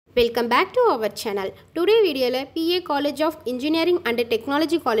Welcome back to our channel. Today video la PA College of Engineering and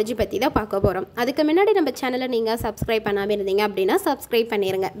Technology College பத்தி தான் பார்க்க போறோம். அதுக்கு முன்னாடி நம்ம சேனலை நீங்க subscribe பண்ணாம இருந்தீங்க அப்படினா subscribe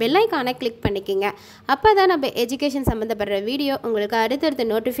பண்ணிருங்க. Bell icon-ஐ click பண்ணிக்கங்க. அப்பதான் நம்ம education சம்பந்தப்பட்ட வீடியோ உங்களுக்கு அடுத்தடுத்த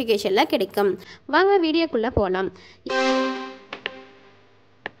notificationல கிடைக்கும். வாங்க வீடியோக்குள்ள போலாம்.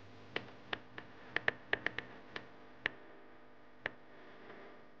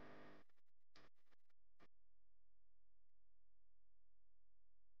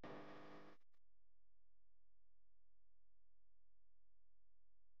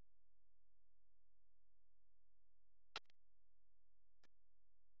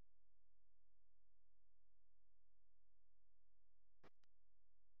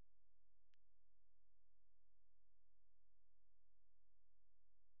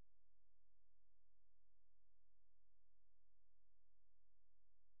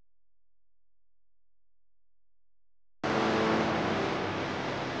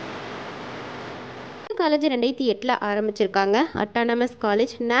 காலேஜ் 2008ல ஆரம்பிச்சிருக்காங்க. அட்டானமஸ்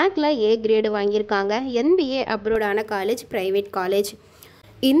காலேஜ், NACல A கிரேடு வாங்கியிருக்காங்க. NBA அப்ரோடான college, private college.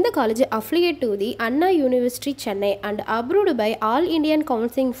 இந்த college affiliate to the Anna university Chennai and approved by all Indian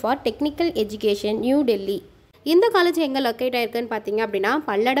council for technical education, new Delhi. இந்த காலேஜ் எங்கே லொக்கேட் ஆயிருக்குன்னு பார்த்தீங்க அப்படின்னா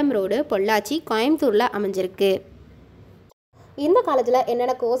பல்லடம் ரோடு, பொள்ளாச்சி, கோயம்புத்தூரில் அமைஞ்சிருக்கு. இந்த காலேஜில்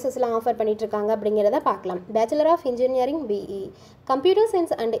என்னென்ன கோர்சஸ்லாம் ஆஃபர் பண்ணிகிட்ருக்காங்க அப்படிங்கிறத பார்க்கலாம். Bachelor of engineering BE, computer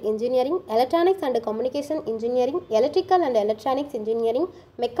science and engineering, electronics and communication engineering, electrical and electronics engineering,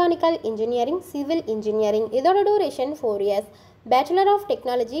 mechanical engineering, civil engineering. இதோட duration 4 years. Bachelor of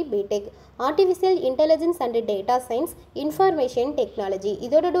technology BTech, artificial intelligence and data science, information technology.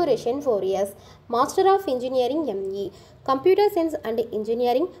 இதோட duration 4 years. Master of engineering ME, computer science and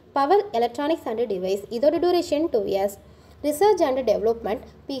engineering, power electronics and device. இதோட duration 2 years. Research and Development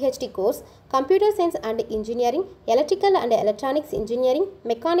PhD course, Computer Science and Engineering, Electrical and Electronics Engineering,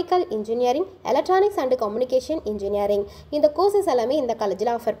 Mechanical Engineering, Electronics and Communication Engineering. இந்த courses எல்லாமே இந்த காலேஜில்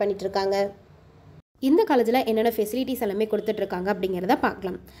offer பண்ணிட்டு இருக்காங்க. இந்த காலேஜில் என்னென்ன ஃபெசிலிட்டிஸ் எல்லாமே கொடுத்துட்ருக்காங்க அப்படிங்கிறத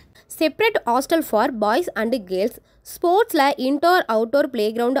பார்க்கலாம். Separate hostel for boys and girls, ஸ்போர்ட்ஸில் இன்டோர் அவுட்டோர் பிளே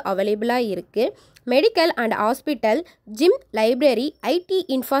கிரவுண்டு அவைலபிளாக இருக்குது. Medical and hospital, gym, library, IT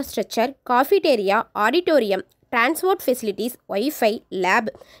infrastructure, காஃபிடேரியா, auditorium, transport facilities, wifi, lab,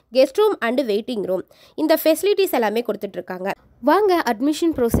 guest room and waiting room. இந்த ஃபெசிலிட்டிஸ் எல்லாமே கொடுத்துட்ருக்காங்க. வாங்க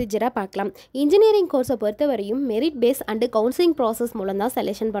அட்மிஷன் ப்ரொசீஜராக பார்க்கலாம். இன்ஜினியரிங் கோர்ஸை பொறுத்தவரையும் merit base and counselling process மூலம் தான்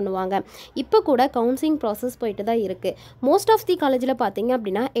செலெக்ஷன் பண்ணுவாங்க. இப்போ கூட கவுன்சிலிங் ப்ராசஸ் போயிட்டு தான் இருக்குது. மோஸ்ட் ஆஃப் தி காலேஜில் பார்த்தீங்க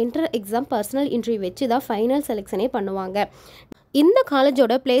அப்படின்னா என்ட்ரர் எக்ஸாம், பர்சனல் இன்டர்வியூ வச்சு தான் ஃபைனல் செலெக்ஷனே பண்ணுவாங்க. இந்த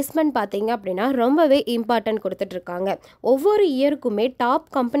காலேஜோட பிளேஸ்மெண்ட் பார்த்தீங்க அப்படின்னா ரொம்பவே இம்பார்ட்டன்ட் கொடுத்துட்ருக்காங்க. ஒவ்வொரு இயருக்குமே டாப்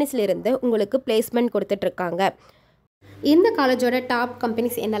கம்பெனிஸ்லேருந்து உங்களுக்கு பிளேஸ்மெண்ட் கொடுத்துட்ருக்காங்க. இந்த காலேஜோட டாப்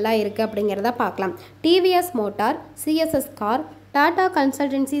கம்பெனிஸ் என்னெல்லாம் இருக்குது அப்படிங்கிறத பார்க்கலாம். TVS motor, CSS car, Tata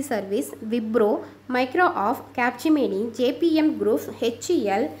consultancy service, Wipro, micro of, கேப்சிமேனி, JPM groups,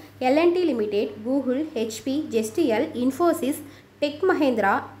 HCL, L&T limited, Google, HP, ஜெஸ்டிஎல், Infosys, tech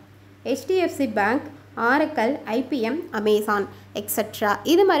Mahindra, HDFC bank, oracle, IPM, Amazon extra.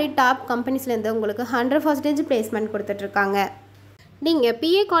 இது மாதிரி டாப் கம்பெனிஸ்லேருந்து உங்களுக்கு 100% பிளேஸ்மெண்ட் கொடுத்துட்ருக்காங்க. நீங்கள்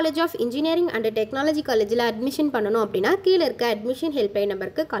PA college of engineering and technology காலேஜில் அட்மிஷன் பண்ணணும் அப்படின்னா கீழே இருக்க அட்மிஷன் ஹெல்ப்லைன்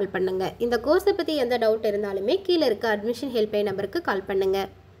நம்பருக்கு கால் பண்ணுங்கள். இந்த கோர்ஸை பற்றி எந்த டவுட் இருந்தாலுமே கீழே இருக்க அட்மிஷன் ஹெல்ப்லைன் நம்பருக்கு கால் பண்ணுங்கள்.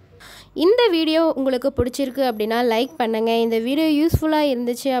 இந்த வீடியோ உங்களுக்கு பிடிச்சிருக்கு அப்படின்னா லைக் பண்ணுங்கள். இந்த வீடியோ யூஸ்ஃபுல்லாக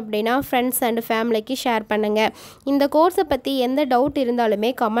இருந்துச்சு அப்படின்னா ஃப்ரெண்ட்ஸ் அண்ட் ஃபேமிலிக்கு ஷேர் பண்ணுங்கள். இந்த கோர்ஸை பற்றி எந்த டவுட்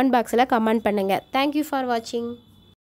இருந்தாலுமே கமெண்ட் பாக்ஸில் கமெண்ட் பண்ணுங்கள். தேங்க்யூ ஃபார் வாட்சிங்.